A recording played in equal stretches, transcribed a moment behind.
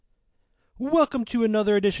Welcome to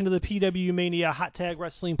another edition of the PWMania Hot Tag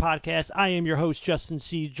Wrestling Podcast. I am your host, Justin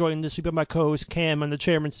C., joined this week by my co-host, Cam, and the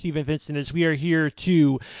chairman, Steven Vincent, as we are here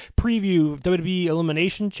to preview WWE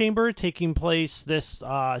Elimination Chamber taking place this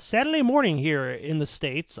Saturday morning here in the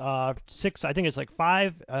States. I think it's like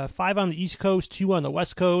five on the East Coast, 2 on the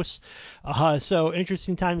West Coast. So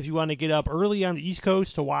interesting time if you want to get up early on the East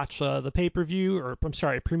Coast to watch the pay-per-view, or I'm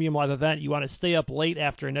sorry, premium live event. You want to stay up late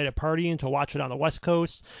after a night of partying to watch it on the West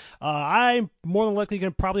Coast. I'm more than likely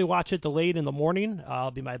going to probably watch it delayed in the morning.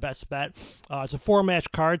 It'll be my best bet. It's a 4-match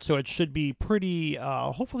card, so it should be pretty,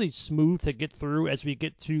 hopefully smooth to get through as we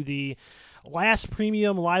get to the last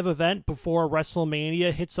premium live event before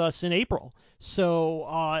Wrestlemania hits us in April. So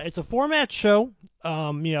it's a 4-match show.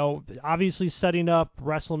 Obviously setting up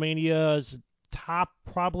WrestleMania's top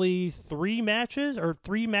probably 3 matches with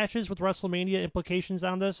WrestleMania implications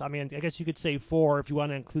on this. I mean, I guess you could say 4 if you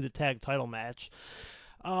want to include the tag title match.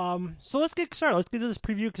 So let's get started. Let's get to this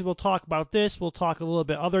preview because we'll talk about this. We'll talk a little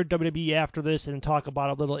bit other WWE after this and talk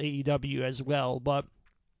about a little AEW as well. But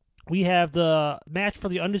we have the match for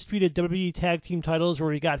the undisputed WWE Tag Team titles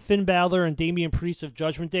where we got Finn Balor and Damian Priest of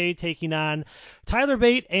Judgment Day taking on Tyler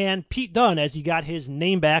Bate and Pete Dunne as he got his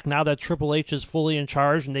name back now that Triple H is fully in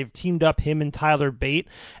charge, and they've teamed up him and Tyler Bate,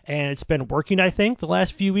 and it's been working, I think, the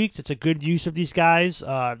last few weeks. It's a good use of these guys.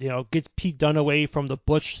 Gets Pete Dunne away from the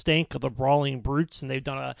butch stink of the Brawling Brutes, and they've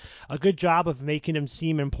done a good job of making him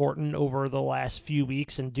seem important over the last few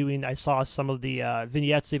weeks and I saw some of the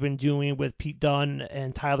vignettes they've been doing with Pete Dunne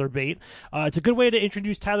and Tyler Bate. It's a good way to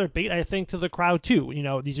introduce Tyler Bate, I think, to the crowd too.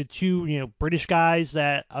 These are two British guys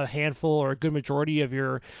that a handful or a good majority of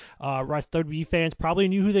your WWE fans probably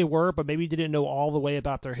knew who they were, but maybe didn't know all the way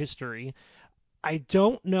about their history. I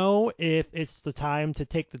don't know if it's the time to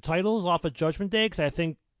take the titles off of Judgment Day, because I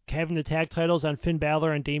think having the tag titles on Finn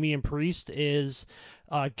Balor and Damian Priest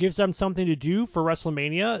gives them something to do for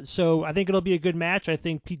WrestleMania. So I think it'll be a good match. I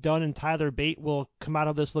think Pete Dunne and Tyler Bate will come out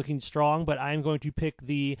of this looking strong, but I'm going to pick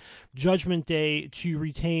the Judgment Day to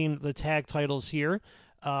retain the tag titles here.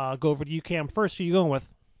 Go over to you, Cam, first. Who are you going with?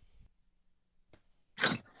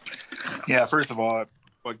 Yeah, first of all,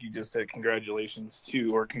 like you just said, congratulations,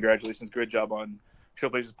 good job on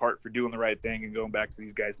Triple H's part for doing the right thing and going back to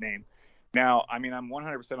these guys' name. Now, I mean, I'm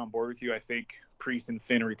 100% on board with you. I think Priest and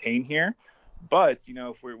Finn retain here. But,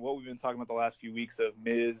 if what we've been talking about the last few weeks of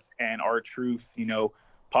Miz and R-Truth,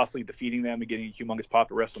 possibly defeating them and getting a humongous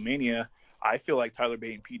pop at WrestleMania, I feel like Tyler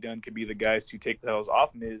Bate and Pete Dunne could be the guys to take the titles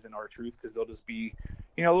off Miz and R-Truth because they'll just be,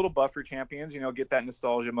 a little buffer champions, get that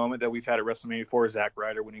nostalgia moment that we've had at WrestleMania for Zack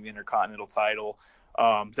Ryder winning the Intercontinental title.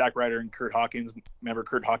 Zack Ryder and Kurt Hawkins. Remember,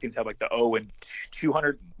 Kurt Hawkins had like the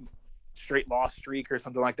 0-200 straight loss streak or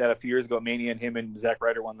something like that a few years ago at Mania, and him and Zack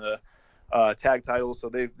Ryder won the tag titles. So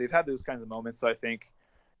they've had those kinds of moments. So I think,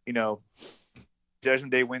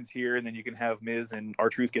 Judgment Day wins here, and then you can have Miz and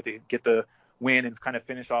R-Truth get the win and kind of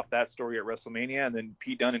finish off that story at WrestleMania. And then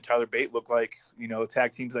Pete Dunne and Tyler Bate look like,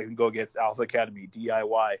 tag teams that can go against Alpha Academy,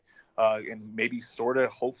 DIY, and maybe sort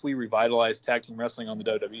of hopefully revitalize tag team wrestling on the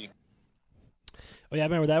WWE. Oh, yeah, I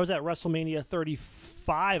remember that was at WrestleMania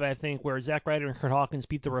 35, I think, where Zack Ryder and Kurt Hawkins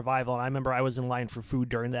beat the Revival. And I remember I was in line for food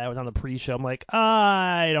during that. I was on the pre-show. I'm like,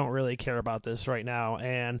 I don't really care about this right now.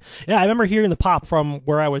 And, yeah, I remember hearing the pop from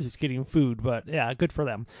where I was getting food. But, yeah, good for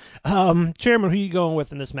them. Chairman, who are you going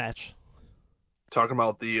with in this match? Talking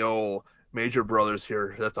about the old Major Brothers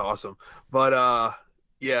here. That's awesome. But,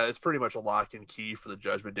 yeah, it's pretty much a lock and key for the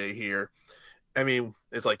Judgment Day here. I mean,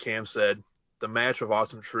 it's like Cam said, the match of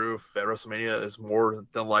Awesome Truth at WrestleMania is more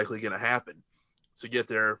than likely going to happen. So get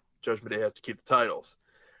there, Judgment Day has to keep the titles.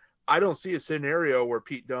 I don't see a scenario where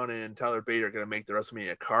Pete Dunne and Tyler Bate are going to make the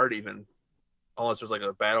WrestleMania card even, unless there's like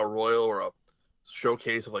a battle royal or a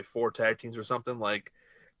showcase of like 4 tag teams or something. Like,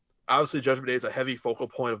 obviously Judgment Day is a heavy focal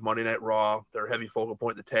point of Monday Night Raw. They're a heavy focal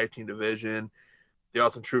point in the tag team division. The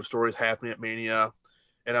Awesome Truth story is happening at Mania.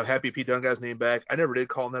 And I'm happy Pete Dunne got his name back. I never did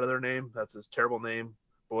call him that other name. That's his terrible name,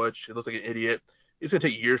 Butch. He looks like an idiot. It's going to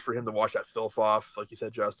take years for him to wash that filth off, like you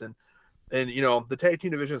said, Justin. And, the tag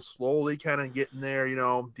team division is slowly kind of getting there.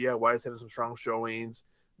 DIY is having some strong showings.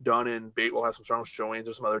 Dunne and Bate will have some strong showings.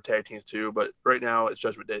 There's some other tag teams too. But right now, it's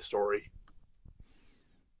Judgment Day's story.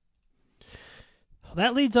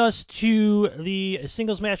 That leads us to the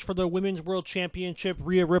singles match for the Women's World Championship.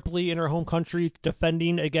 Rhea Ripley in her home country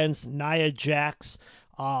defending against Nia Jax.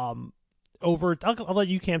 I'll let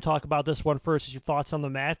you, Cam, talk about this one first. Your thoughts on the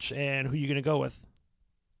match and who you're going to go with.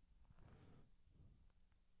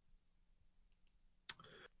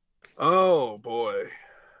 Oh, boy.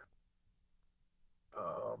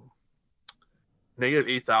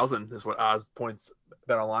 -8,000 is what odds points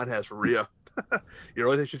Bet Online has for Rhea. You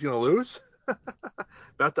really think she's going to lose?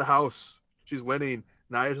 Bet the house. She's winning.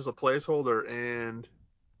 Nia's just a placeholder, and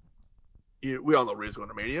we all know Rhea's going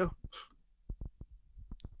to Mania.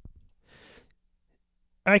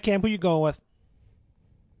 All right, Cam, who you going with?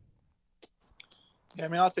 Yeah, I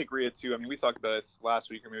mean, I'll take Rhea too. I mean, we talked about it last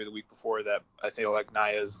week or maybe the week before that. I feel like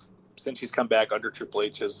Nia's, since she's come back under Triple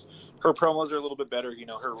H, her promos are a little bit better. You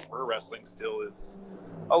know, her wrestling still is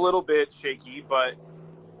a little bit shaky, but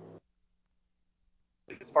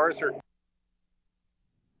as far as her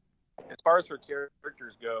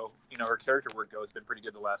characters go, you know, her character work goes, it's been pretty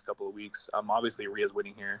good the last couple of weeks. Obviously Rhea's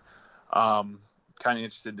winning here. Kind of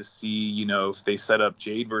interested to see, you know, if they set up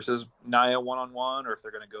Jade versus Nia one-on-one, or if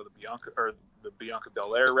they're going to go the Bianca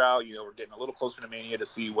Belair route. You know, we're getting a little closer to Mania to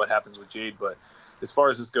see what happens with Jade. But as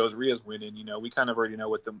far as this goes, Rhea's winning. You know, we kind of already know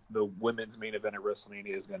what the women's main event at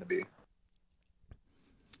WrestleMania is going to be.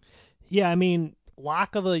 Yeah, I mean,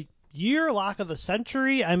 lock of the year, lock of the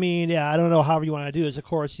century. I mean, yeah, I don't know however you want to do this. Of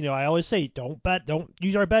course, you know, I always say don't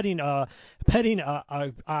use our betting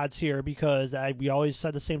odds here, because we always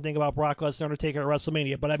said the same thing about Brock Lesnar Undertaker at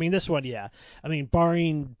WrestleMania. But I mean, this one, yeah, I mean,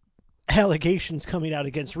 barring allegations coming out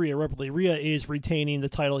against Rhea Ripley, Rhea is retaining the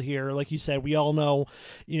title here. Like you said, we all know,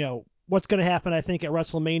 you know, what's going to happen, I think, at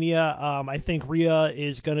WrestleMania. I think Rhea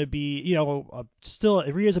is going to be, you know, still,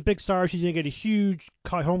 Rhea's a big star. She's going to get a huge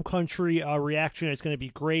home country reaction. It's going to be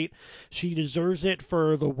great. She deserves it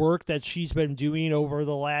for the work that she's been doing over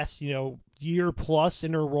the last, you know, year plus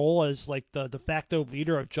in her role as like the de facto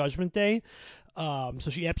leader of Judgment Day. So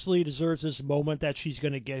she absolutely deserves this moment that she's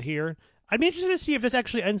going to get here. I'd be interested to see if this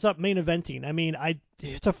actually ends up main eventing. I mean,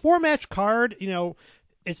 it's a 4-match card. You know,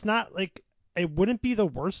 it's not like, it wouldn't be the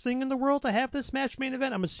worst thing in the world to have this match main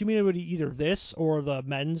event. I'm assuming it would be either this or the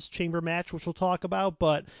men's chamber match, which we'll talk about.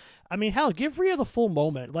 But, I mean, hell, give Rhea the full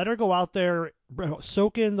moment. Let her go out there,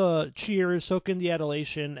 soak in the cheers, soak in the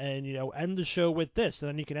adulation, and, you know, end the show with this. And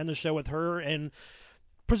then you can end the show with her and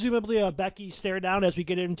presumably a Becky stare down as we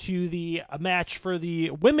get into the match for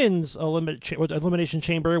the women's elimination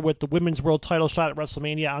chamber with the women's world title shot at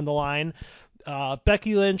WrestleMania on the line.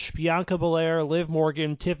 Becky Lynch, Bianca Belair, Liv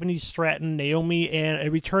Morgan, Tiffany Stratton, Naomi, and a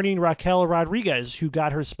returning Raquel Rodriguez, who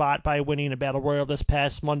got her spot by winning a Battle Royal this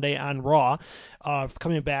past Monday on Raw,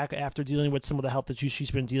 coming back after dealing with some of the health issues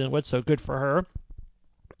she's been dealing with, so good for her.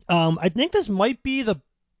 I think this might be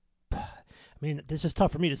I mean, this is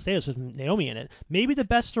tough for me to say this with Naomi in it. Maybe the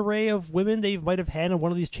best array of women they might have had in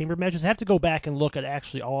one of these chamber matches. I have to go back and look at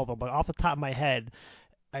actually all of them, but off the top of my head,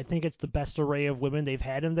 I think it's the best array of women they've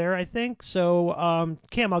had in there, I think. So,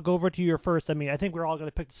 Cam, I'll go over to you first. I mean, I think we're all going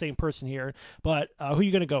to pick the same person here, but who are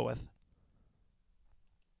you going to go with?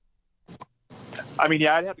 I mean,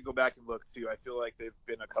 yeah, I'd have to go back and look too. I feel like there've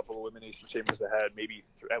been a couple of elimination chambers that had maybe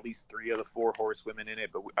at least 3 of the 4 horsewomen in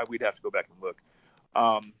it, but we'd have to go back and look.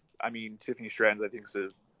 I mean, Tiffany Stratton,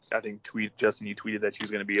 Justin, you tweeted that she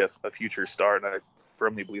was going to be a future star, and I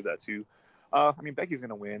firmly believe that too. I mean, Becky's going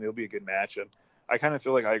to win. It'll be a good match. And I kind of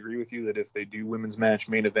feel like I agree with you that if they do women's match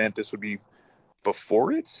main event, this would be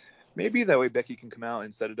before it. Maybe that way Becky can come out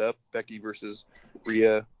and set it up. Becky versus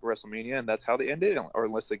Rhea WrestleMania, and that's how they end it. Or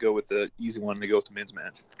unless they go with the easy one and they go with the men's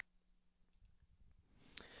match.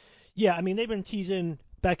 Yeah, I mean, they've been teasing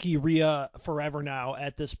Becky Rhea forever now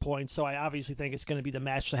at this point, so I obviously think it's going to be the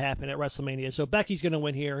match to happen at WrestleMania. So Becky's going to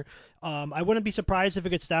win here. I wouldn't be surprised if it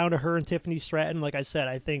gets down to her and Tiffany Stratton. Like I said,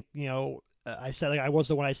 I think, you know, I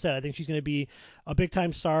think she's going to be a big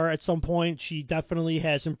time star at some point. She definitely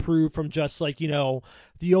has improved from just like, you know,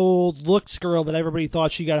 the old looks girl that everybody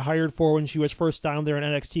thought she got hired for when she was first down there in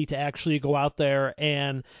NXT to actually go out there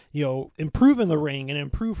and, you know, improve in the ring and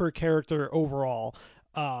improve her character overall.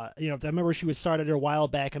 You know, I remember she was started a while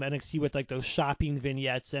back in NXT with like those shopping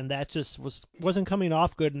vignettes, and that just wasn't coming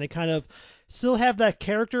off good. And they kind of still have that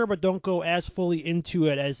character, but don't go as fully into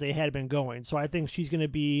it as they had been going. So I think she's going to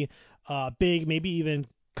be big, maybe even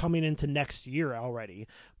coming into next year already.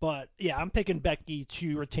 But yeah, I'm picking Becky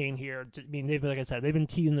to retain here. I mean, like I said, they've been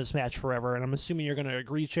teasing this match forever, and I'm assuming you're going to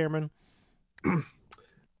agree, Chairman.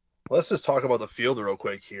 Let's just talk about the field real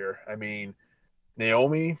quick here. I mean,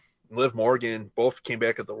 Naomi, Liv Morgan both came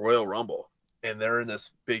back at the Royal Rumble, and they're in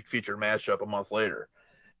this big featured matchup a month later.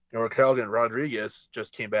 You know, Raquel Rodriguez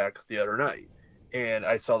just came back the other night, and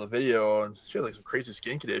I saw the video, and she had like some crazy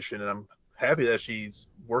skin condition, and I'm happy that she's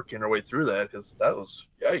working her way through that, because that was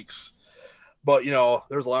yikes. But, you know,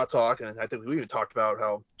 there's a lot of talk, and I think we even talked about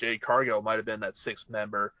how Jade Cargill might have been that 6th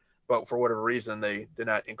member, but for whatever reason, they did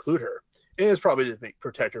not include her. And it's probably to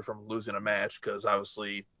protect her from losing a match, because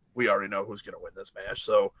obviously we already know who's going to win this match.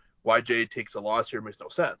 So why Jade takes a loss here makes no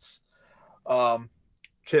sense.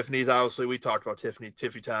 Tiffany's obviously, we talked about Tiffany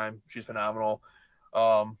time. She's phenomenal.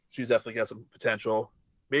 She's definitely got some potential.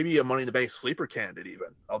 Maybe a Money in the Bank sleeper candidate even.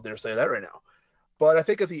 I'll dare say that right now. But I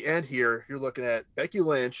think at the end here, you're looking at Becky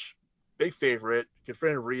Lynch, big favorite,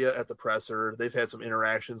 confronted Rhea at the presser. They've had some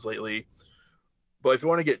interactions lately. But if you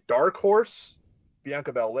want to get dark horse,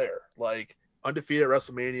 Bianca Belair, like undefeated at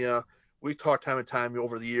WrestleMania. We've talked time and time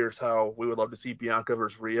over the years how we would love to see Bianca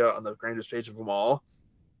versus Rhea on the grandest stage of them all.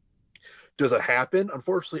 Does it happen?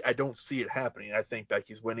 Unfortunately, I don't see it happening. I think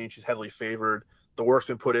Becky's winning. She's heavily favored. The work's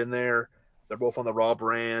been put in there. They're both on the Raw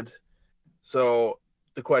brand. So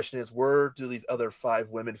the question is, where do these other 5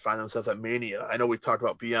 women find themselves at Mania? I know we talked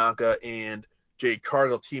about Bianca and Jade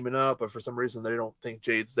Cargill teaming up, but for some reason they don't think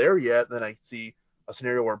Jade's there yet. Then I see a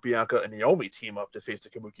scenario where Bianca and Naomi team up to face the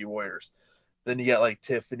Kabuki Warriors. Then you got like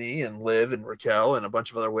Tiffany and Liv and Raquel and a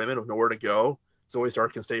bunch of other women with nowhere to go. Zoe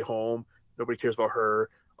Stark can stay home. Nobody cares about her.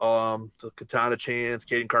 So Katana Chance,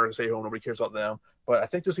 Kaden Carter can stay home. Nobody cares about them. But I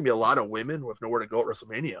think there's going to be a lot of women with nowhere to go at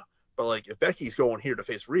WrestleMania. But like if Becky's going here to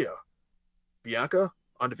face Rhea, Bianca,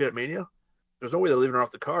 undefeated at Mania, there's no way they're leaving her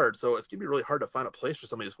off the card. So it's going to be really hard to find a place for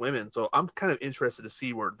some of these women. So I'm kind of interested to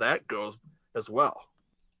see where that goes as well.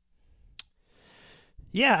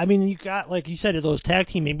 Yeah, I mean, you got, like you said, those tag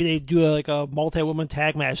team. Maybe they do like a multi-woman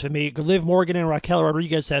tag match. I mean, Liv Morgan and Raquel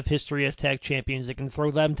Rodriguez have history as tag champions. They can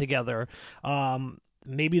throw them together.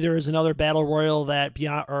 Maybe there is another battle royal that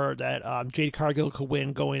Jade Cargill could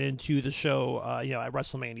win going into the show, at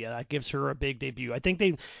WrestleMania. That gives her a big debut. I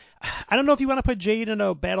don't know if you want to put Jade in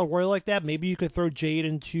a battle royal like that. Maybe you could throw Jade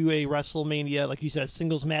into a WrestleMania, like you said, a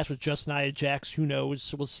singles match with just Nia Jax. Who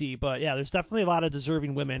knows? We'll see. But yeah, there's definitely a lot of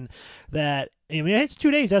deserving women that. I mean, it's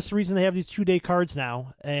 2 days. That's the reason they have these 2-day cards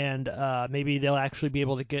now, and maybe they'll actually be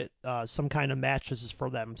able to get some kind of matches for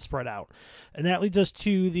them spread out. And that leads us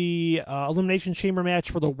to the Elimination Chamber match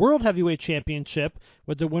for the World Heavyweight Championship,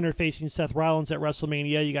 with the winner facing Seth Rollins at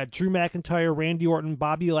WrestleMania. You got Drew McIntyre, Randy Orton,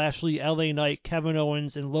 Bobby Lashley, LA Knight, Kevin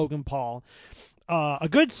Owens, and Logan Paul. A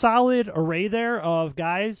good solid array there of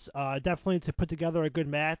guys, definitely to put together a good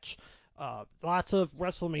match. Lots of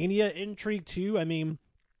WrestleMania intrigue too. I mean,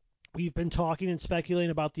 we've been talking and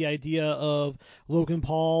speculating about the idea of Logan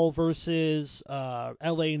Paul versus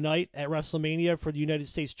LA Knight at WrestleMania for the United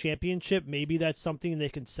States Championship. Maybe that's something they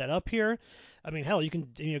can set up here. I mean, hell,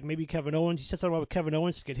 maybe Kevin Owens. You said something about Kevin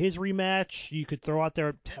Owens to get his rematch. You could throw out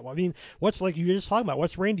there. I mean, what's like you were just talking about?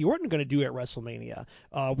 What's Randy Orton going to do at WrestleMania?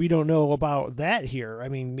 We don't know about that here. I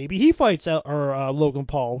mean, maybe he fights Logan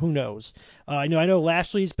Paul. Who knows? I know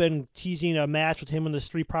Lashley's been teasing a match with him and the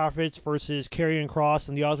Street Profits versus Karrion Kross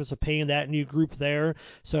and the Authors of Pain, that new group there.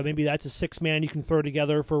 So maybe that's a 6-man you can throw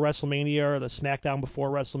together for WrestleMania or the SmackDown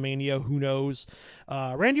before WrestleMania. Who knows?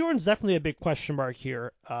 Randy Orton's definitely a big question mark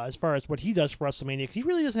here as far as what he does for WrestleMania, because he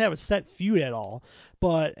really doesn't have a set feud at all.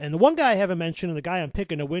 And the one guy I haven't mentioned, and the guy I'm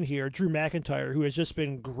picking to win here, Drew McIntyre, who has just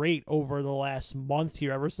been great over the last month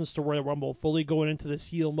here, ever since the Royal Rumble, fully going into this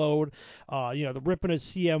heel mode. The ripping of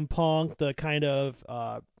CM Punk, the kind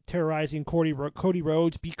of terrorizing Cody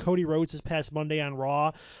Rhodes, beat Cody Rhodes this past Monday on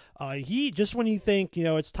Raw. He just when you think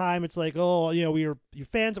it's time, it's like, we're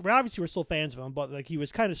fans. We obviously we're still fans of him, but like he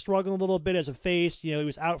was kind of struggling a little bit as a face. He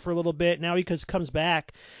was out for a little bit. Now he comes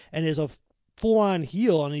back and is a full-on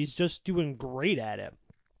heel, and he's just doing great at it.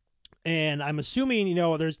 And I'm assuming,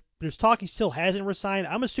 there's talk he still hasn't resigned.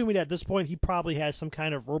 I'm assuming at this point he probably has some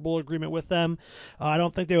kind of verbal agreement with them. I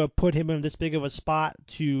don't think they would put him in this big of a spot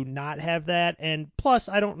to not have that. And plus,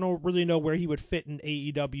 I don't really know where he would fit in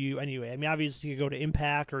AEW anyway. I mean, obviously he could go to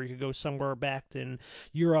Impact or he could go somewhere back in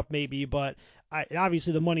Europe maybe, but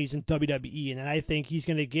obviously the money's in WWE, and I think he's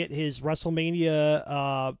going to get his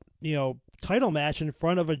WrestleMania, title match in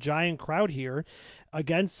front of a giant crowd here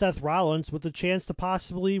against Seth Rollins with the chance to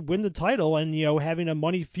possibly win the title and, having a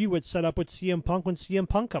money feud set up with CM Punk when CM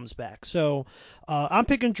Punk comes back. So I'm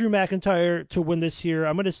picking Drew McIntyre to win this here.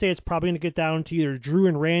 I'm going to say it's probably going to get down to either Drew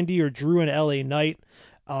and Randy or Drew and LA Knight.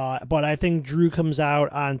 But I think Drew comes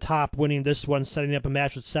out on top winning this one, setting up a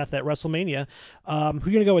match with Seth at WrestleMania. Who are you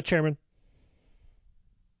going to go with, Chairman?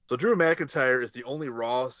 So Drew McIntyre is the only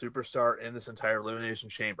Raw superstar in this entire Elimination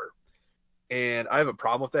Chamber. And I have a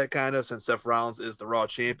problem with that kind of, since Seth Rollins is the Raw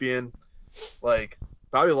champion. Like,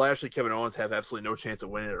 Bobby Lashley, Kevin Owens have absolutely no chance of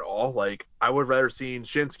winning at all. Like, I would rather seen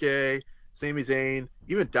Shinsuke, Sami Zayn,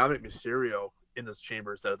 even Dominic Mysterio in this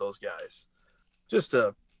chamber instead of those guys, just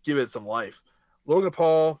to give it some life. Logan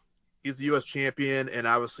Paul, he's the U.S. champion, and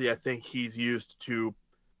obviously I think he's used to,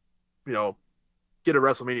 get a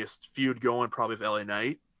WrestleMania feud going, probably with LA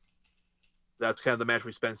Knight. That's kind of the match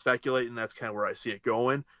we spend speculating. That's kind of where I see it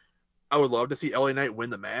going. I would love to see LA Knight win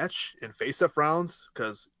the match and face Seth Rollins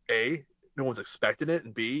because A, no one's expecting it,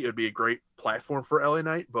 and B, it would be a great platform for LA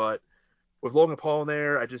Knight. But with Logan Paul in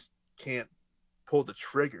there, I just can't pull the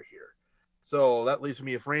trigger here. So that leaves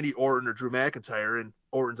me with Randy Orton or Drew McIntyre, and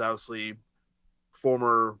Orton's obviously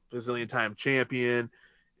former bazillion-time champion,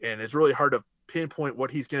 and it's really hard to pinpoint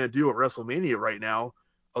what he's going to do at WrestleMania right now,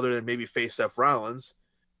 other than maybe face Seth Rollins.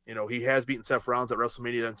 You know, he has beaten Seth Rollins at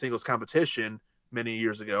WrestleMania in singles competition many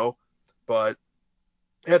years ago, but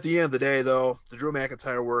at the end of the day, though, the Drew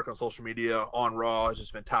McIntyre work on social media, on Raw, has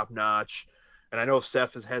just been top-notch, and I know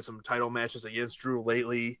Seth has had some title matches against Drew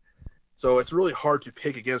lately, so it's really hard to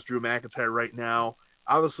pick against Drew McIntyre right now.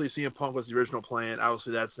 Obviously, CM Punk was the original plan.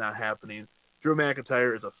 Obviously, that's not happening. Drew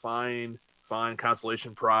McIntyre is a fine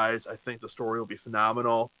consolation prize. I think the story will be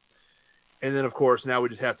phenomenal. And then, of course, now we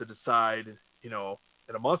just have to decide, in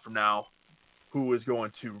a month from now, who is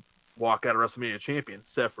going to walk out of WrestleMania champion,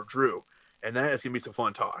 Seth or Drew. And that is going to be some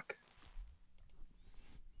fun talk.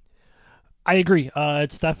 I agree.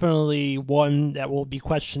 It's definitely one that we'll be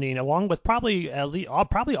questioning, along with probably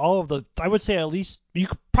all of the. I would say at least you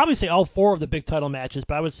could probably say all 4 of the big title matches,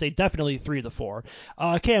 but I would say definitely 3 of the 4.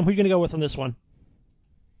 Cam, who are you going to go with on this one?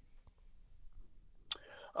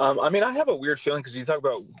 I have a weird feeling because you talk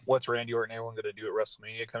about what's Randy Orton and everyone going to do at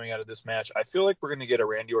WrestleMania coming out of this match. I feel like we're going to get a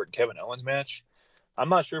Randy Orton Kevin Owens match. I'm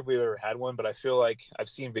not sure if we've ever had one, but I feel like I've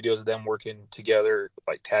seen videos of them working together,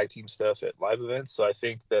 like tag team stuff at live events. So I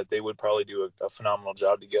think that they would probably do a phenomenal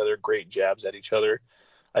job together, great jabs at each other.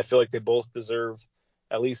 I feel like they both deserve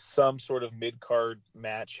at least some sort of mid-card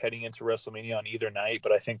match heading into WrestleMania on either night.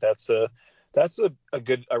 But I think that's a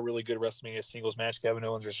really good WrestleMania singles match, Kevin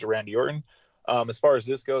Owens versus Randy Orton. As far as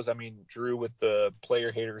this goes, Drew with the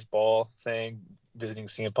player haters ball thing, visiting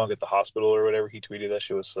CM Punk at the hospital or whatever he tweeted, that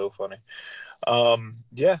shit was so funny. But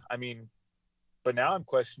now I'm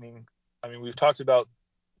questioning. We've talked about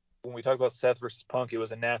when we talked about Seth versus Punk, it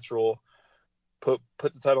was a natural put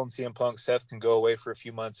the title on CM Punk. Seth can go away for a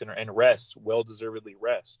few months and rest, well-deservedly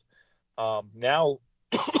rest. Now,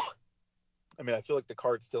 I feel like the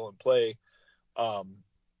card's still in play.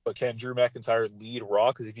 But can Drew McIntyre lead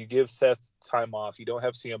Raw? Because if you give Seth time off, you don't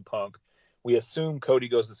have CM Punk. We assume Cody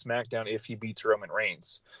goes to SmackDown if he beats Roman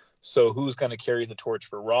Reigns. So who's going to carry the torch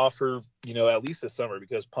for Raw for, at least this summer?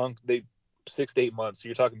 Because Punk, 6 to 8 months. So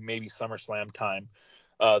you're talking maybe SummerSlam time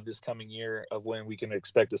this coming year of when we can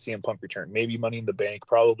expect to see CM Punk return. Maybe Money in the Bank,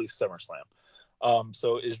 probably SummerSlam.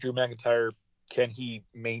 So is Drew McIntyre, can he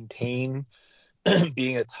maintain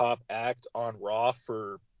being a top act on Raw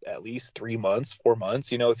for at least 3 months, 4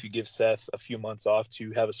 months? If you give Seth a few months off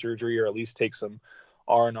to have a surgery or at least take some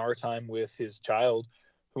R&R time with his child,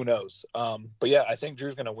 who knows? But yeah, I think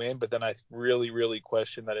Drew's going to win, but then I really, really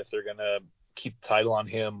question that if they're going to keep the title on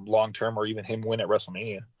him long term or even him win at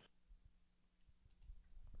WrestleMania.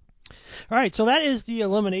 All right, so that is the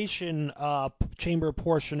Elimination Chamber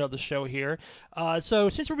portion of the show here. So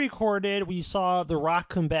since we recorded, we saw The Rock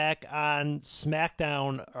come back on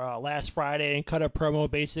SmackDown last Friday and cut a promo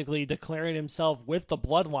basically declaring himself with the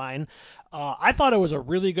Bloodline. I thought it was a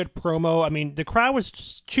really good promo. The crowd was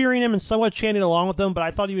cheering him and somewhat chanting along with him, but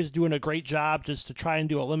I thought he was doing a great job just to try and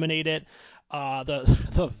eliminate it.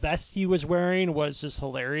 The vest he was wearing was just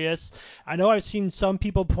hilarious. I know I've seen some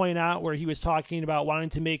people point out where he was talking about wanting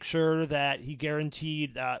to make sure that he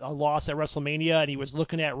guaranteed a loss at WrestleMania, and he was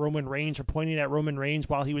looking at Roman Reigns or pointing at Roman Reigns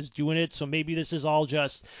while he was doing it. So maybe this is all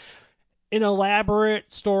just an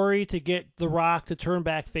elaborate story to get The Rock to turn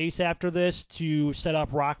back face after this to set up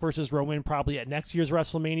Rock versus Roman probably at next year's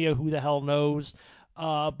WrestleMania. Who the hell knows?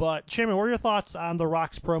 But Chairman, what are your thoughts on The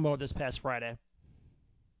Rock's promo this past Friday?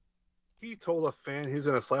 He told a fan he's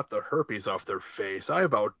going to slap the herpes off their face. I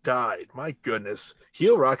about died. My goodness.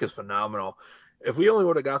 Heel Rock is phenomenal. If we only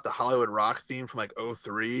would have got the Hollywood Rock theme from like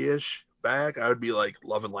 03-ish back, I would be like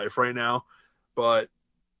loving life right now. But,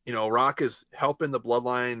 Rock is helping the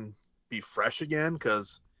Bloodline be fresh again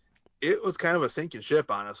because it was kind of a sinking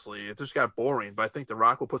ship, honestly. It just got boring. But I think The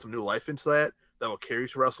Rock will put some new life into that will carry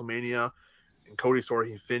to WrestleMania and Cody's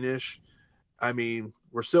story finish.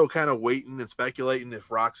 We're still kind of waiting and speculating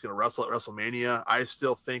if Rock's going to wrestle at WrestleMania. I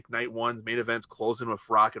still think night one's main event's closing with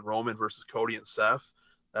Rock and Roman versus Cody and Seth.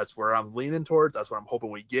 That's where I'm leaning towards. That's what I'm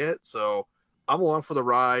hoping we get. So I'm along for the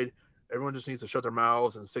ride. Everyone just needs to shut their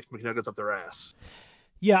mouths and stick McNuggets up their ass.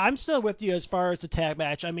 Yeah, I'm still with you as far as the tag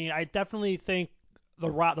match. I definitely think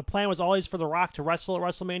the plan was always for The Rock to wrestle at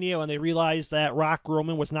WrestleMania. When they realized that Rock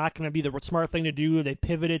Roman was not going to be the smart thing to do, they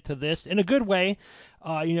pivoted to this in a good way.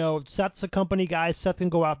 Seth's a company guy. Seth can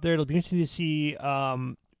go out there. It'll be interesting to see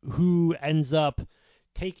who ends up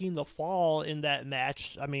taking the fall in that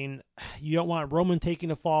match. You don't want Roman taking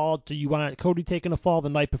a fall. Do you want Cody taking a fall the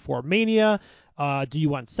night before Mania? Do you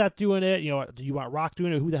want Seth doing it? Do you want Rock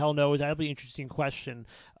doing it? Who the hell knows? That'll be an interesting question.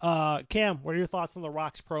 Cam, what are your thoughts on the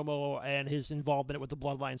Rock's promo and his involvement with the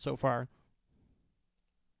Bloodline so far?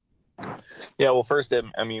 Yeah, well, first,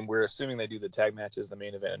 I mean, we're assuming they do the tag match as the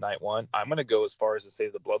main event at night 1. I'm going to go as far as to say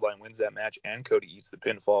the Bloodline wins that match and Cody eats the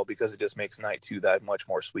pinfall because it just makes night 2 that much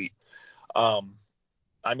more sweet.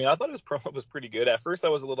 I mean, I thought his promo was pretty good. At first, I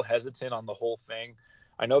was a little hesitant on the whole thing.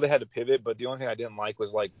 I know they had to pivot, but the only thing I didn't like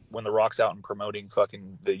was like when The Rock's out and promoting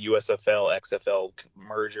fucking the USFL, XFL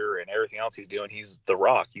merger and everything else he's doing. He's The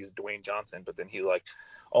Rock. He's Dwayne Johnson. But then he like,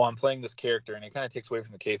 oh, I'm playing this character, and it kind of takes away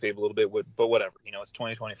from the kayfabe a little bit. But whatever, it's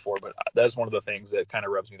 2024. But that's one of the things that kind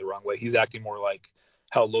of rubs me the wrong way. He's acting more like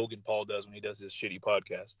how Logan Paul does when he does his shitty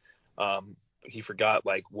podcast. He forgot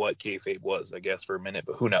like what kayfabe was, I guess, for a minute,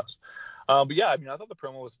 but who knows? But yeah, I mean, I thought the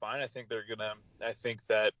promo was fine. I think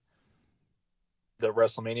that the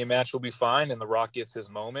WrestleMania match will be fine, and The Rock gets his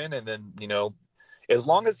moment, and then as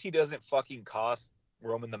long as he doesn't fucking cost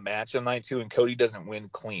Roman the match on night 2 and Cody doesn't win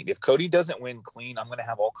clean. If Cody doesn't win clean, I'm gonna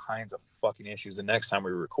have all kinds of fucking issues the next time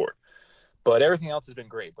we record. But everything else has been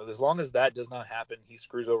great. But as long as that does not happen, he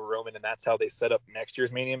screws over Roman, and that's how they set up next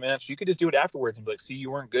year's Mania match. You could just do it afterwards and be like, see,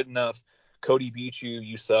 you weren't good enough. Cody beat you.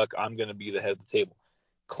 You suck. I'm going to be the head of the table.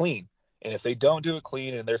 Clean. And if they don't do it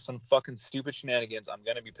clean and there's some fucking stupid shenanigans, I'm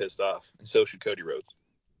going to be pissed off. And so should Cody Rhodes.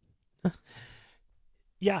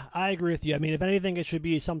 Yeah, I agree with you. I mean, if anything, it should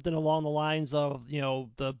be something along the lines of,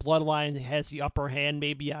 the Bloodline has the upper hand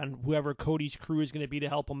maybe on whoever Cody's crew is going to be to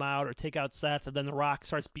help him out or take out Seth, and then The Rock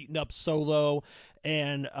starts beating up Solo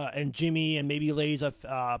and Jimmy, and maybe lays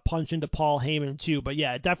a punch into Paul Heyman too. But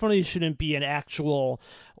yeah, it definitely shouldn't be an actual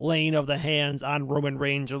laying of the hands on Roman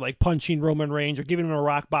Reigns or like punching Roman Reigns or giving him a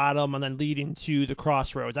rock bottom and then leading to the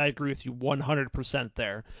crossroads. I agree with you 100%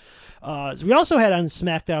 there. So we also had on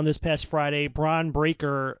SmackDown this past Friday, Braun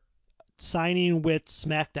Breaker signing with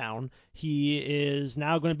SmackDown. He is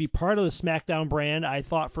now going to be part of the SmackDown brand. I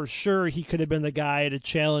thought for sure he could have been the guy to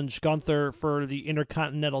challenge Gunther for the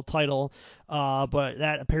Intercontinental title, but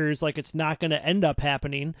that appears like it's not going to end up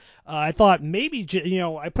happening. I thought maybe,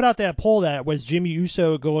 I put out that poll that was Jimmy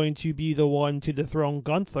Uso going to be the one to dethrone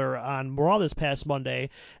Gunther on Raw this past Monday,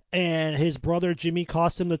 and his brother Jimmy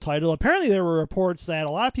cost him the title. Apparently there were reports that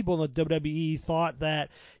a lot of people in the WWE thought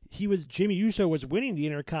that Jimmy Uso was winning the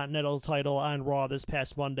Intercontinental title on Raw this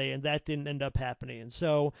past Monday, and that didn't end up happening.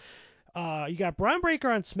 So you got Braun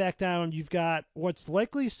Breaker on SmackDown. You've got what's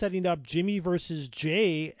likely setting up Jimmy versus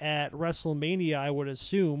Jay at WrestleMania, I would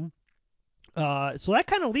assume. So that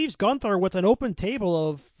kind of leaves Gunther with an open table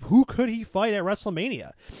of who could he fight at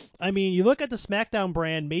WrestleMania. I mean, you look at the SmackDown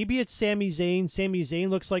brand, maybe it's Sami Zayn. Sami Zayn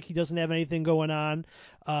looks like he doesn't have anything going on.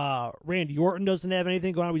 Randy Orton doesn't have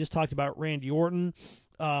anything going on. We just talked about Randy Orton.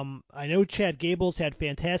 I know Chad Gable's had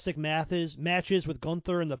fantastic matches with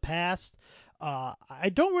Gunther in the past.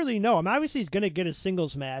 I don't really know. I mean, obviously he's going to get a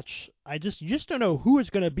singles match. You just don't know who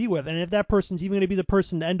it's going to be with, and if that person's even going to be the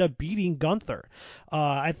person to end up beating Gunther.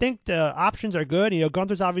 I think the options are good.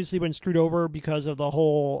 Gunther's obviously been screwed over because of the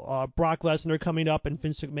whole Brock Lesnar coming up and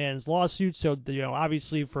Vince McMahon's lawsuit. So,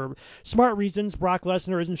 obviously for smart reasons, Brock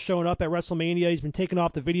Lesnar isn't showing up at WrestleMania. He's been taken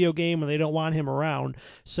off the video game, and they don't want him around.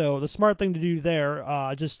 So the smart thing to do there,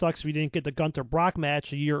 just sucks we didn't get the Gunther-Brock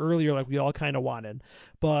match a year earlier like we all kind of wanted.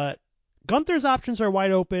 But Gunther's options are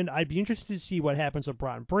wide open. I'd be interested to see what happens with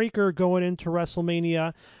Braun Breaker going into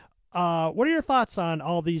WrestleMania. What are your thoughts on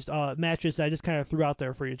all these matches that I just kind of threw out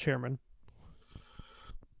there for you, Chairman?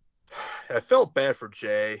 I felt bad for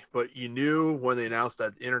Jay, but you knew when they announced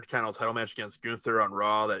that Intercontinental title match against Gunther on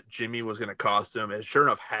Raw that Jimmy was going to cost him. It sure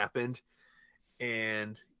enough happened,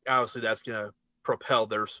 and obviously that's going to propel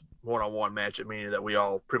their one-on-one match at Mania that we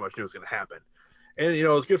all pretty much knew was going to happen. And, it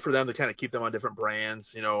was good for them to kind of keep them on different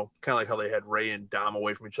brands, kind of like how they had Ray and Dom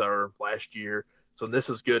away from each other last year. So this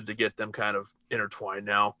is good to get them kind of intertwined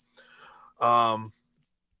now.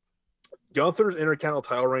 Gunther's Intercontinental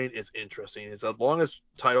title reign is interesting. It's the longest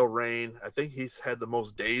title reign. I think he's had the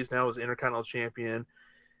most days now as Intercontinental champion.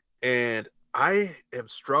 And I am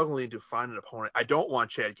struggling to find an opponent. I don't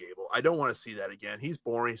want Chad Gable. I don't want to see that again. He's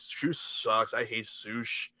boring. Seuss sucks. I hate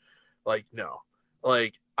Seuss. No.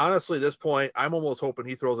 Honestly, at this point, I'm almost hoping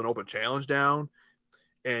he throws an open challenge down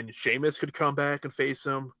and Sheamus could come back and face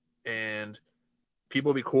him, and people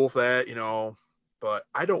would be cool with that, but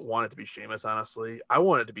I don't want it to be Sheamus, honestly. I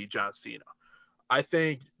want it to be John Cena. I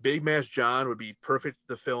think Big Match John would be perfect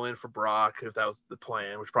to fill in for Brock if that was the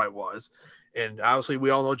plan, which probably was. And obviously, we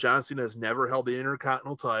all know John Cena has never held the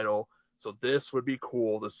Intercontinental title, so this would be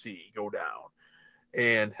cool to see go down.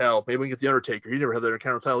 And hell, maybe we can get The Undertaker. He never had the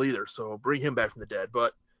Intercontinental title either, so bring him back from the dead.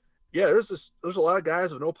 But yeah, there's a lot of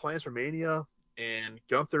guys with no plans for Mania, and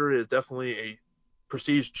Gunther is definitely a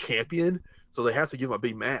prestige champion, so they have to give him a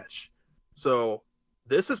big match. So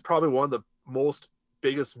this is probably one of the most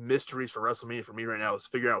biggest mysteries for WrestleMania for me right now, is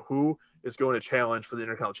figuring out who is going to challenge for the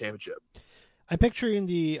Intercontinental Championship. I'm picturing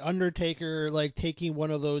the Undertaker like taking one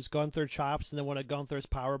of those Gunther chops and then one of Gunther's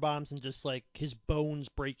power bombs and just like his bones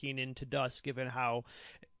breaking into dust, given how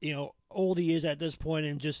old he is at this point,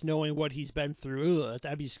 and just knowing what he's been through.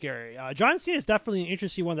 That'd be scary. John Cena is definitely an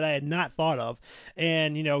interesting one that I had not thought of.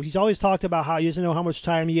 And, he's always talked about how he doesn't know how much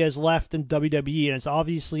time he has left in WWE, and it's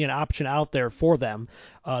obviously an option out there for them.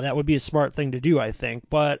 That would be a smart thing to do, I think.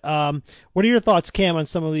 But what are your thoughts, Cam, on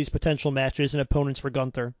some of these potential matches and opponents for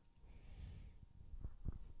Gunther?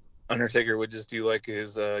 Undertaker would just do like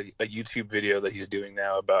his a YouTube video that he's doing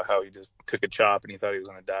now about how he just took a chop and he thought he was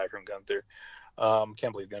going to die from Gunther.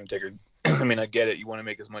 Can't believe the Undertaker. I mean, I get it. You want to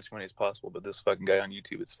make as much money as possible, but this fucking guy on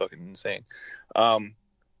YouTube, it's fucking insane.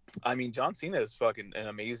 I mean, John Cena is fucking an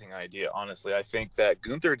amazing idea, honestly. I think that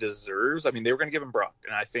Gunther deserves, I mean, they were going to give him Brock,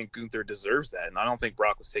 and I think Gunther deserves that. And I don't think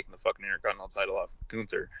Brock was taking the fucking Intercontinental title off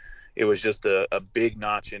Gunther. It was just a big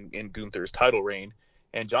notch in Gunther's title reign.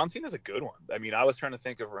 And John Cena's a good one. I mean, I was trying to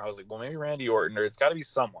think of, I was like, well, maybe Randy Orton, or it's got to be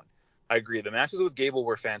someone. I agree. The matches with Gable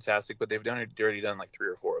were fantastic, but they've already done like 3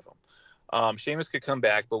 or 4 of them. Sheamus could come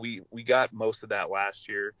back, but we got most of that last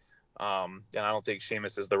year. And I don't think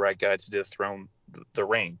Sheamus is the right guy to dethrone the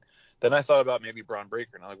reign. Then I thought about maybe Braun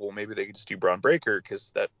Breaker, and I'm like, well, maybe they could just do Braun Breaker,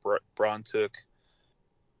 because that Braun took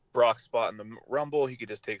Brock's spot in the Rumble. He could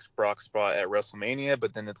just take Brock's spot at WrestleMania.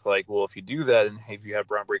 But then it's like, well, if you do that, and if you have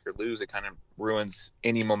Braun Breaker lose, it kind of ruins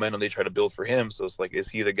any momentum they try to build for him. So it's like, is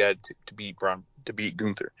he the guy to beat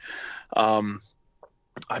Gunther?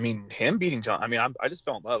 I mean, him beating John. I mean, I just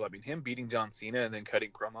fell in love. I mean, him beating John Cena and then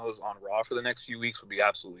cutting promos on Raw for the next few weeks would be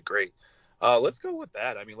absolutely great. Let's go with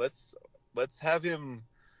that. I mean, let's have him.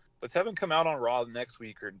 Let's have him come out on Raw next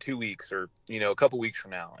week or in 2 weeks or, a couple weeks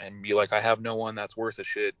from now and be like, I have no one that's worth a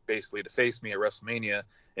shit basically to face me at WrestleMania,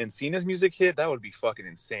 and Cena's music hit. That would be fucking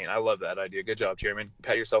insane. I love that idea. Good job, Chairman.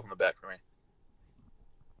 Pat yourself on the back for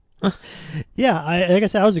me. Yeah, like I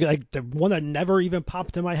said, I was like the one that never even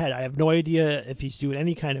popped in my head. I have no idea if he's doing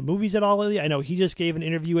any kind of movies at all lately. I know he just gave an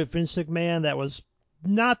interview with Vince McMahon that was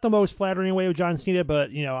not the most flattering way with John Cena,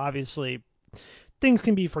 but, obviously things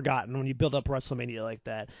can be forgotten when you build up WrestleMania like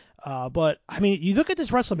that. But, I mean, you look at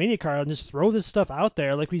this WrestleMania card and just throw this stuff out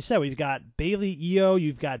there. Like we said, we've got Bayley, Io,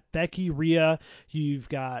 you've got Becky, Rhea, you've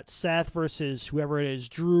got Seth versus whoever it is,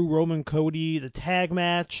 Drew, Roman, Cody, the tag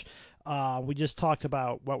match. We just talked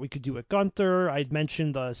about what we could do with Gunther. I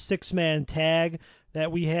mentioned the 6-man tag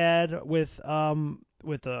that we had with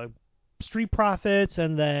the Street Profits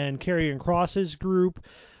and then Karrion Kross's group.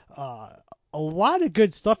 A lot of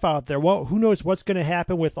good stuff out there. Well, who knows what's going to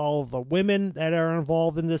happen with all of the women that are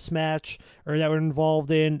involved in this match, or that were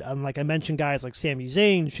involved in, like I mentioned, guys like Sami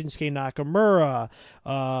Zayn, Shinsuke Nakamura.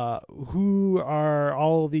 Who are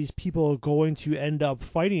all of these people going to end up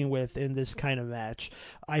fighting with in this kind of match?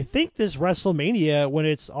 I think this WrestleMania, when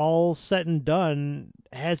it's all said and done,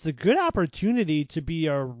 has a good opportunity to be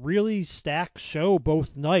a really stacked show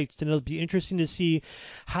both nights, and it'll be interesting to see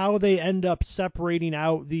how they end up separating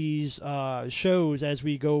out these shows as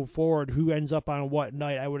we go forward, who ends up on what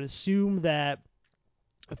night. I would assume that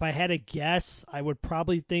if I had a guess, I would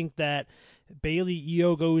probably think that Bayley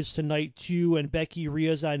Io goes to night 2 and Becky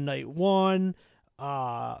Rhea's on night 1.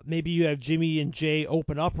 Maybe you have Jimmy and Jay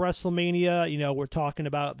open up WrestleMania. We're talking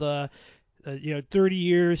about the 30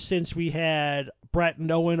 years since we had Brett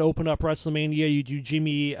and Owen open up WrestleMania. You do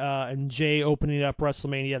Jimmy and Jay opening up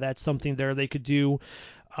WrestleMania. That's something there they could do.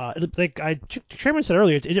 Chairman said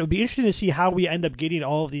earlier, it would be interesting to see how we end up getting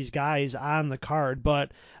all of these guys on the card,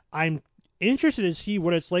 but I'm interested to see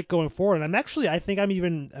what it's like going forward. And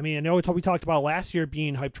I know we talked about last year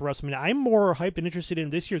being hyped for WrestleMania. I'm more hyped and interested in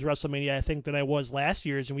this year's WrestleMania, I think, than I was last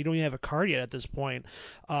year's, and we don't even have a card yet at this point.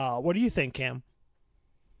 What do you think, Cam?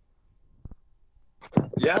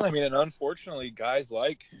 Yeah, I mean, and unfortunately, guys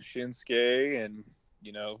like Shinsuke and,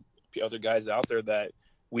 other guys out there that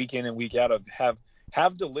week in and week out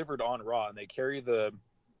have delivered on Raw, and they carry the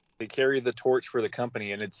torch for the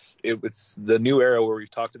company. And it's the new era where we've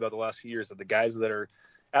talked about the last few years, that the guys that are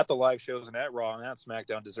at the live shows and at Raw and at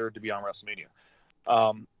SmackDown deserve to be on WrestleMania.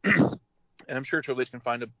 And I'm sure Triple H can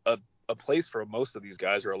find a place for most of these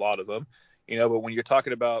guys, or a lot of them, but when you're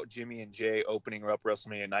talking about Jimmy and Jay opening up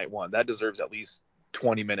WrestleMania night 1, that deserves at least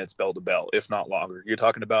 20 minutes bell to bell, if not longer. You're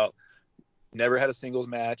talking about never had a singles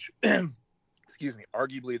match. Excuse me,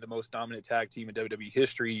 arguably the most dominant tag team in WWE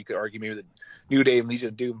history. You could argue maybe the New Day and Legion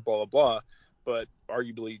of Doom, blah, blah, blah. But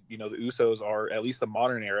arguably, the Usos are, at least the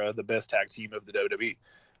modern era, the best tag team of the WWE.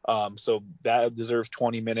 So that deserves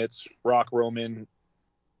 20 minutes. Rock Roman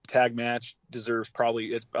tag match deserves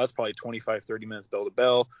that's probably 25, 30 minutes bell to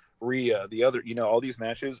bell. Rhea, the other, all these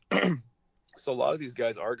matches. So a lot of these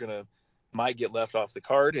guys might get left off the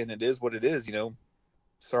card, and it is what it is.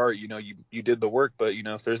 Sorry, you did the work, but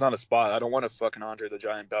if there's not a spot, I don't want a fucking Andre the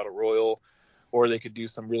Giant Battle Royal, or they could do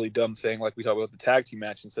some really dumb thing like we talked about the tag team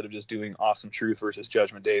match. Instead of just doing Awesome Truth versus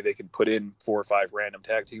Judgment Day, they could put in 4 or 5 random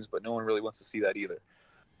tag teams, but no one really wants to see that either.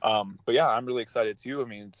 But yeah, I'm really excited too. I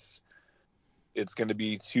mean, it's going to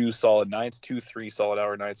be 2 solid nights, 3 solid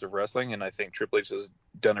hour nights of wrestling, and I think Triple H has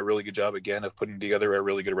done a really good job again of putting together a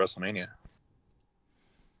really good WrestleMania.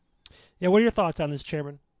 Yeah, what are your thoughts on this,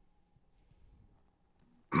 Chairman?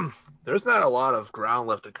 There's not a lot of ground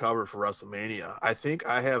left to cover for WrestleMania. I think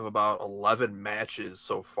I have about 11 matches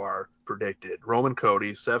so far predicted. Roman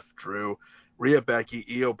Cody, Seth Drew, Rhea Becky,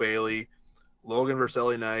 Io Bailey, Logan versus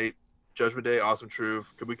LA Knight, Judgment Day, Awesome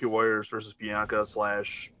Truth, Kabuki Warriors versus Bianca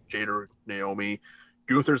 / Jade Naomi,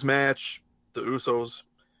 Gunther's match, the Usos,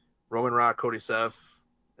 Roman Rock, Cody Seth,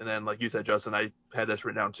 and then like you said, Justin, I had this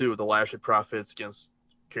written down too, the Lashley Profits against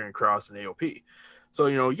Karrion Kross and AOP. So,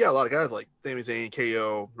 you got a lot of guys like Sami Zayn,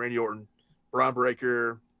 KO, Randy Orton, Braun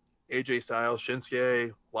Breaker, AJ Styles,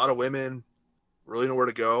 Shinsuke, a lot of women, really know where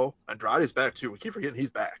to go. Andrade's back too. We keep forgetting he's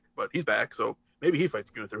back, but he's back, so maybe he fights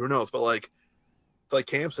Gunther, who knows? But it's like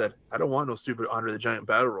Cam said, I don't want no stupid Andre the Giant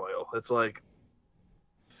Battle Royal. It's like,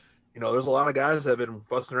 there's a lot of guys that have been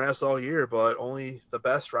busting their ass all year, but only the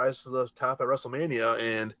best rise to the top at WrestleMania,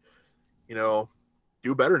 and,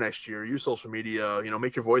 do better next year. Use social media,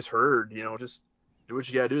 make your voice heard, just do what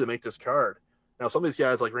you got to do to make this card. Now, some of these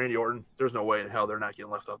guys like Randy Orton, there's no way in hell they're not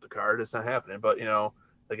getting left off the card. It's not happening. But,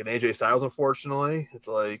 like an AJ Styles, unfortunately, it's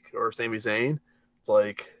like, or Sami Zayn, it's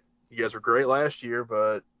like, you guys were great last year,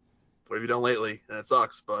 but what have you done lately? And it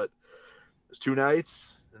sucks. But there's 2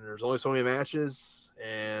 nights, and there's only so many matches,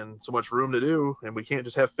 and so much room to do, and we can't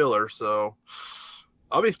just have filler. So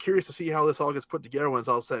I'll be curious to see how this all gets put together when it's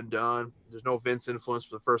all said and done. There's no Vince influence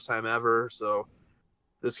for the first time ever, so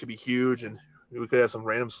this could be huge, and we could have some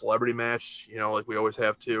random celebrity match, like we always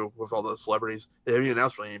have to with all the celebrities. They haven't even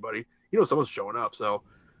announced for anybody. Someone's showing up, so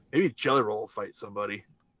maybe Jelly Roll will fight somebody.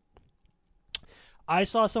 I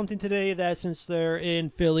saw something today that since they're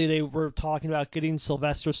in Philly, they were talking about getting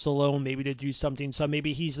Sylvester Stallone maybe to do something. So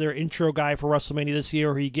maybe he's their intro guy for WrestleMania this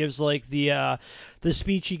year, or he gives like the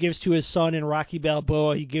speech he gives to his son in Rocky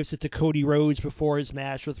Balboa. He gives it to Cody Rhodes before his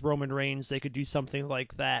match with Roman Reigns. They could do something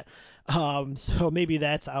like that. So maybe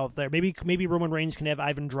that's out there. Maybe Roman Reigns can have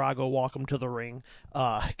Ivan Drago walk him to the ring.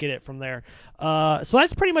 Get it from there. So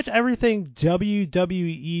that's pretty much everything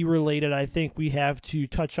WWE related I think we have to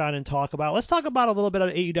touch on and talk about. Let's talk about a little bit of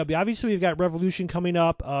AEW. Obviously, we've got Revolution coming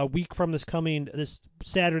up a week from this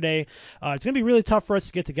Saturday. It's going to be really tough for us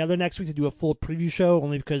to get together next week to do a full preview show,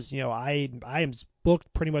 only because, I am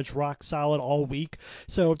booked pretty much rock solid all week.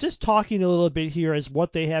 So just talking a little bit here is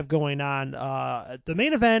what they have going on. The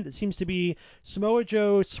main event seems to be Samoa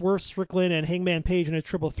Joe, Swerve Strickland, and Hangman Page in a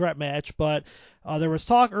triple threat match, but there was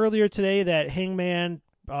talk earlier today that Hangman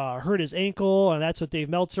hurt his ankle, and that's what Dave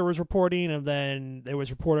Meltzer was reporting, and then it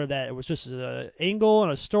was reported that it was just an angle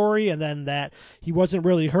and a story, and then that he wasn't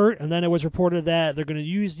really hurt, and then it was reported that they're going to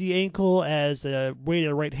use the ankle as a way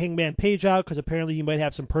to write Hangman Page out, because apparently he might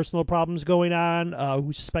have some personal problems going on.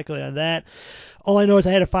 Who's speculating on that? All I know is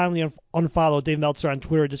I had to finally unfollow Dave Meltzer on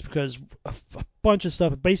Twitter just because a bunch of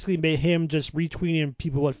stuff basically made him just retweeting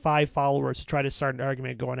people with 5 followers to try to start an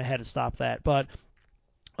argument going ahead to stop that. But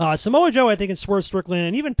Samoa Joe, I think, and Swerve Strickland,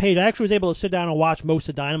 and even Paige. I actually was able to sit down and watch most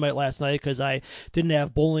of Dynamite last night because I didn't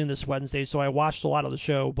have bowling this Wednesday, so I watched a lot of the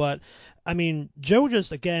show. But, I mean, Joe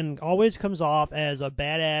just, again, always comes off as a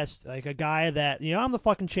badass, like a guy that, I'm the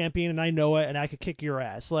fucking champion and I know it and I could kick your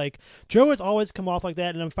ass. Like, Joe has always come off like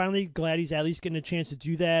that, and I'm finally glad he's at least getting a chance to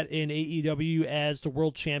do that in AEW as the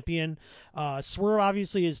world champion. Swerve,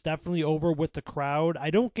 obviously, is definitely over with the crowd. I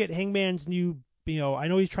don't get Hangman's new I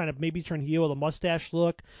know he's trying to maybe turn heel with a mustache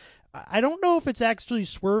look. I don't know if it's actually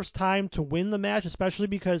Swerve's time to win the match, especially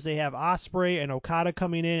because they have Ospreay and Okada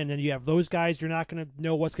coming in, and then you have those guys. You're not going to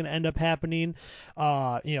know what's going to end up happening.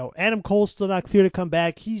 Adam Cole's still not clear to come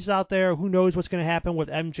back. He's out there. Who knows what's going to happen with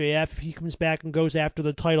MJF if he comes back and goes after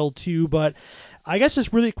the title too. But I guess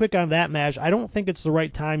just really quick on that match, I don't think it's the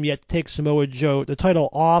right time yet to take the title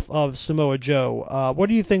off of Samoa Joe. What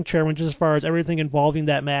do you think, Chairman, just as far as everything involving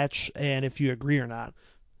that match, and if you agree or not?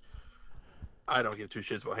 I don't give 2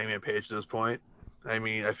 shits about Hangman Page at this point. I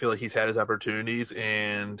mean, I feel like he's had his opportunities,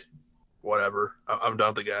 and whatever. I'm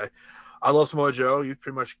done with the guy. I love Samoa Joe. You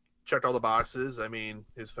pretty much checked all the boxes. I mean,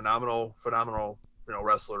 his phenomenal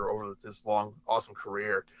wrestler over this long, awesome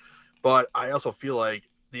career. But I also feel like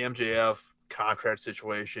the MJF contract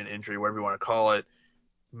situation, injury, whatever you want to call it,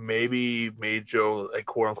 maybe made Joe a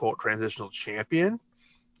quote unquote transitional champion.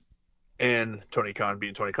 And Tony Khan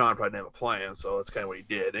being Tony Khan probably didn't have a plan, so that's kind of what he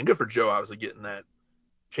did. And good for Joe, obviously, getting that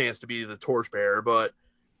chance to be the torchbearer. But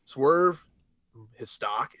Swerve, his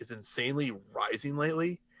stock is insanely rising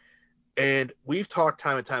lately. And we've talked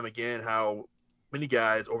time and time again how many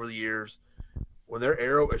guys over the years, when their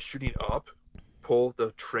arrow is shooting up, pull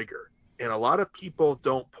the trigger. And a lot of people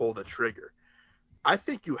don't pull the trigger. I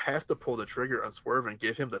think you have to pull the trigger on Swerve and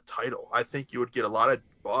give him the title. I think you would get a lot of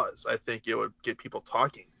buzz. I think it would get people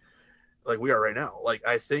talking like we are right now. Like,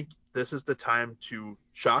 I think this is the time to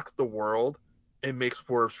shock the world and make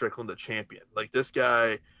Swerve Strickland the champion. Like, this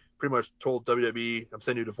guy pretty much told WWE, I'm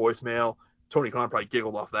sending you to voicemail. Tony Khan probably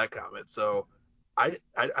giggled off that comment. So I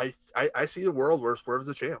see the world where Swerve is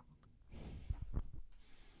the champ.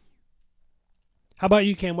 How about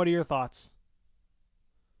you, Cam? What are your thoughts?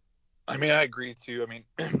 I mean, I agree too. I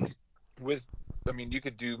mean, you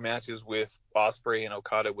could do matches with Ospreay and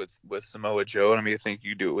Okada with Samoa Joe, and I think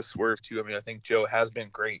you do it with Swerve too. I think Joe has been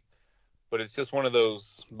great, but it's just one of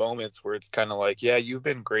those moments where it's kind of like, yeah, you've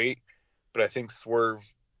been great, but I think Swerve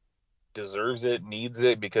deserves it, needs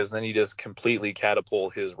it, because then he just completely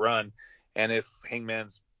catapult his run. And if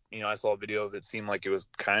Hangman's, I saw a video of it, seemed like it was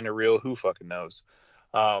kind of real, who fucking knows?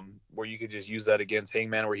 Where you could just use that against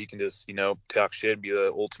Hangman, where he can just, talk shit, be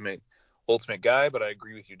the ultimate guy. But I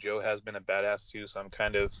agree with you, Joe has been a badass too, so I'm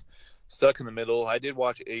kind of stuck in the middle. I did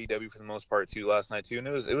watch AEW for the most part too last night too, and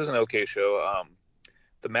it was an okay show.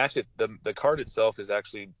 The match, the card itself is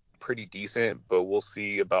actually pretty decent, but we'll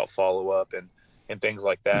see about follow up and things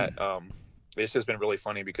like that. It's just been really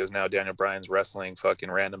funny because now Daniel Bryan's wrestling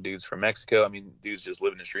fucking random dudes from Mexico. Dude's just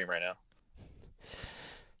living his dream right now.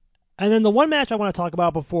 And then the one match I want to talk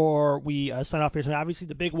about before we sign off here, so obviously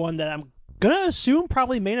the big one that I'm going to assume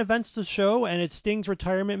probably main events the show, and it's Sting's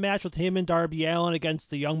retirement match with him and Darby Allin against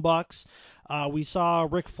the Young Bucks. We saw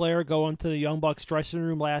Ric Flair go into the Young Bucks dressing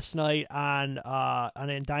room last night on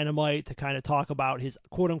Dynamite to kind of talk about his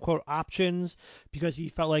quote-unquote options, because he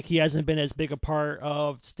felt like he hasn't been as big a part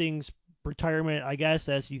of Sting's retirement, I guess,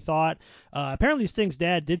 as he thought. Apparently Sting's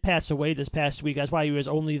dad did pass away this past week. That's why he was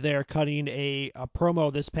only there cutting a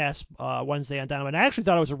promo this past Wednesday on Dynamite. And I actually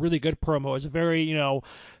thought it was a really good promo. It was a very,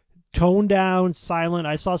 toned down, silent.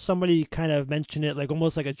 I saw somebody kind of mention it like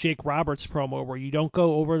almost like a Jake Roberts promo, where you don't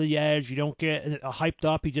go over the edge, you don't get hyped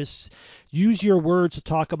up, you just use your words to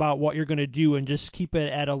talk about what you're going to do and just keep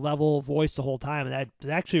it at a level voice the whole time. And that's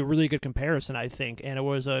actually a really good comparison, I think. And it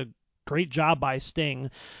was a great job by Sting.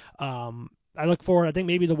 I look forward. I think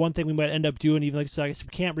maybe the one thing we might end up doing, even like I guess we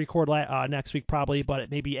can't record next week probably,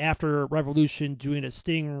 but maybe after Revolution, doing a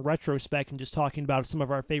Sting retrospect and just talking about some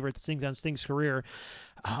of our favorite things on Sting's career.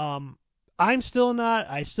 I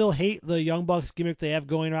still hate the Young Bucks gimmick they have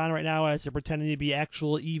going on right now, as they're pretending to be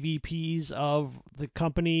actual EVPs of the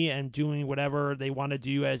company and doing whatever they want to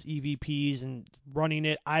do as EVPs and running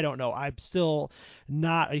it. I don't know. I'm still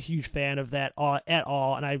not a huge fan of that at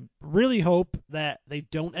all, and I really hope that they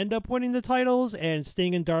don't end up winning the titles and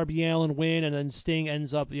Sting and Darby Allin win, and then Sting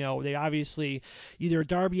ends up, they obviously either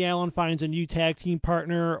Darby Allin finds a new tag team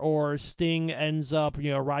partner or Sting ends up,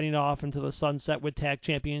 riding off into the sunset with tag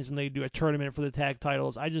champions and they do a tournament for the tag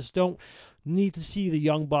titles. I just don't need to see the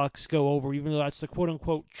Young Bucks go over, even though that's the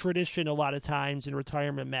quote-unquote tradition a lot of times in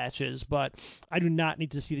retirement matches, but I do not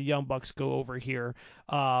need to see the Young Bucks go over here.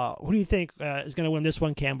 Who do you think is going to win this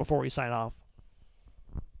one, Cam, before we sign off?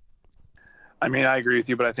 I agree with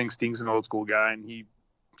you, but I think Sting's an old school guy, and he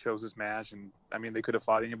chose this match, and they could have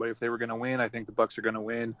fought anybody if they were going to win. I think the Bucks are going to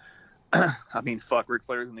win. Fuck, Ric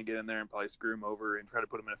Flair's going to get in there and probably screw him over and try to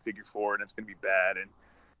put him in a figure four, and it's going to be bad. And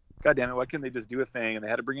God damn it, why couldn't they just do a thing? And they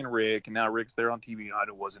had to bring in Rick, and now Rick's there on TV, and I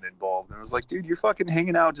wasn't involved. And I was like, dude, you're fucking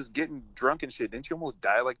hanging out, just getting drunk and shit. Didn't you almost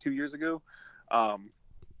die like 2 years ago? I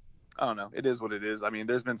don't know. It is what it is.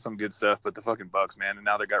 There's been some good stuff, but the fucking Bucks, man, and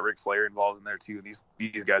now they got Ric Flair involved in there too. And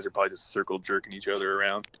these guys are probably just circle jerking each other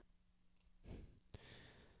around.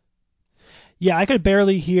 Yeah, I could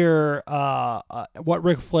barely hear what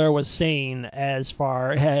Ric Flair was saying as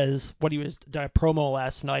far as what he was promo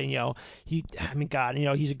last night. He's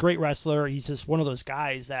a great wrestler. He's just one of those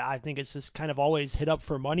guys that I think is just kind of always hit up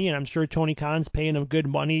for money, and I'm sure Tony Khan's paying him good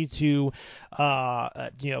money to,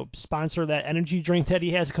 sponsor that energy drink that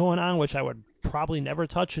he has going on, which I would probably never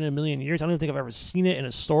touch in a million years. I don't even think I've ever seen it in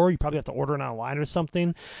a store. You probably have to order it online or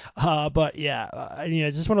something. But yeah,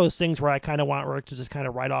 it's just one of those things where I kind of want Rick to just kind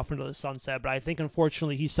of ride off into the sunset. But I think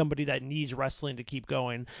unfortunately he's somebody that needs wrestling to keep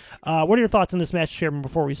going. What are your thoughts on this match, Chairman,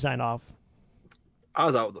 before we sign off? I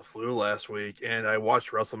was out with the flu last week, and I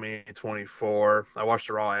watched WrestleMania 24. I watched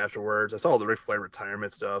the Raw afterwards. I saw the Ric Flair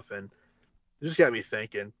retirement stuff, and it just got me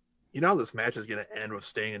thinking, how this match is going to end with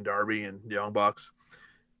Sting and Darby and the Young Bucks?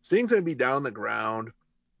 Sting's going to be down on the ground.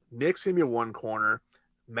 Nick's going to be in one corner.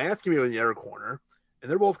 Matt's going to be in the other corner. And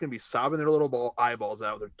they're both going to be sobbing their little eyeballs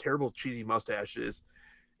out with their terrible, cheesy mustaches.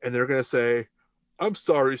 And they're going to say, "I'm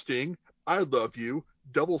sorry, Sting. I love you."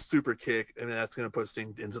 Double super kick, and that's going to put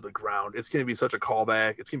Sting into the ground. It's going to be such a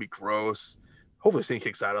callback. It's going to be gross. Hopefully Sting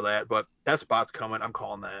kicks out of that, but that spot's coming. I'm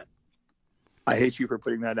calling that. I hate you for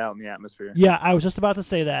putting that out in the atmosphere. Yeah, I was just about to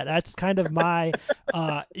say that. That's kind of my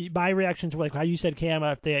my reaction to like how you said, Cam,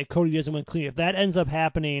 if Cody doesn't win clean. If that ends up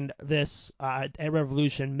happening this at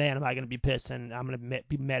Revolution, man, am I going to be pissed, and I'm going to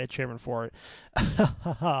be mad at Chairman for it.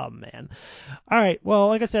 Oh, man. All right, well,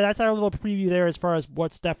 like I said, that's our little preview there as far as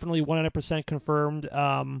what's definitely 100% confirmed.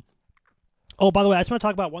 Oh, by the way, I just want to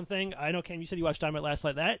talk about one thing. I know, Cam, you said you watched Dynamite last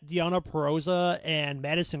night. That Deonna Purrazzo and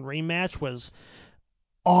Madison Rayne match was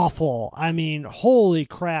awful. I mean, holy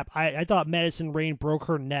crap. I thought Madison Rayne broke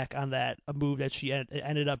her neck on that move that she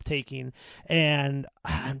ended up taking. And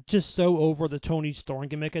I'm just so over the Toni Storm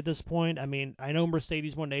gimmick at this point. I mean, I know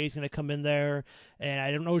Mercedes Moné is going to come in there, and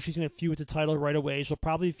I don't know if she's going to feud with the title right away. She'll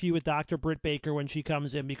probably feud with Dr. Britt Baker when she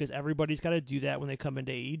comes in, because everybody's got to do that when they come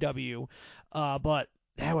into AEW. But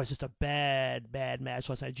that was just a bad match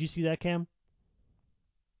last night. Did you see that, Cam?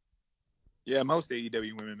 Yeah, most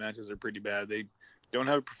AEW women matches are pretty bad. They don't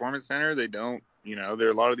have a performance center. They don't, there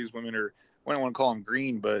are a lot of these women are, I don't want to call them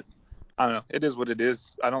green, but I don't know. It is what it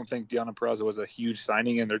is. I don't think Deonna Purrazzo was a huge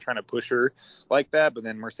signing, and they're trying to push her like that. But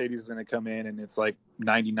then Mercedes is going to come in, and it's like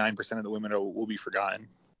 99% of the women will be forgotten.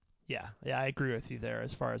 Yeah, I agree with you there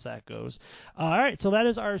as far as that goes. All right, so that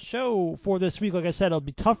is our show for this week. Like I said, it'll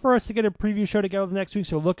be tough for us to get a preview show together next week,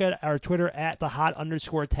 so look at our Twitter at the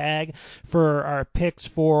 @hot_tag for our picks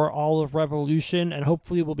for all of Revolution, and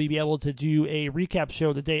hopefully we'll be able to do a recap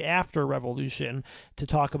show the day after Revolution to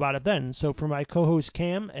talk about it then. So for my co-host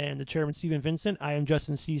Cam and the chairman Stephen Vincent, I am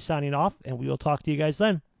Justin C. signing off, and we will talk to you guys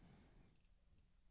then.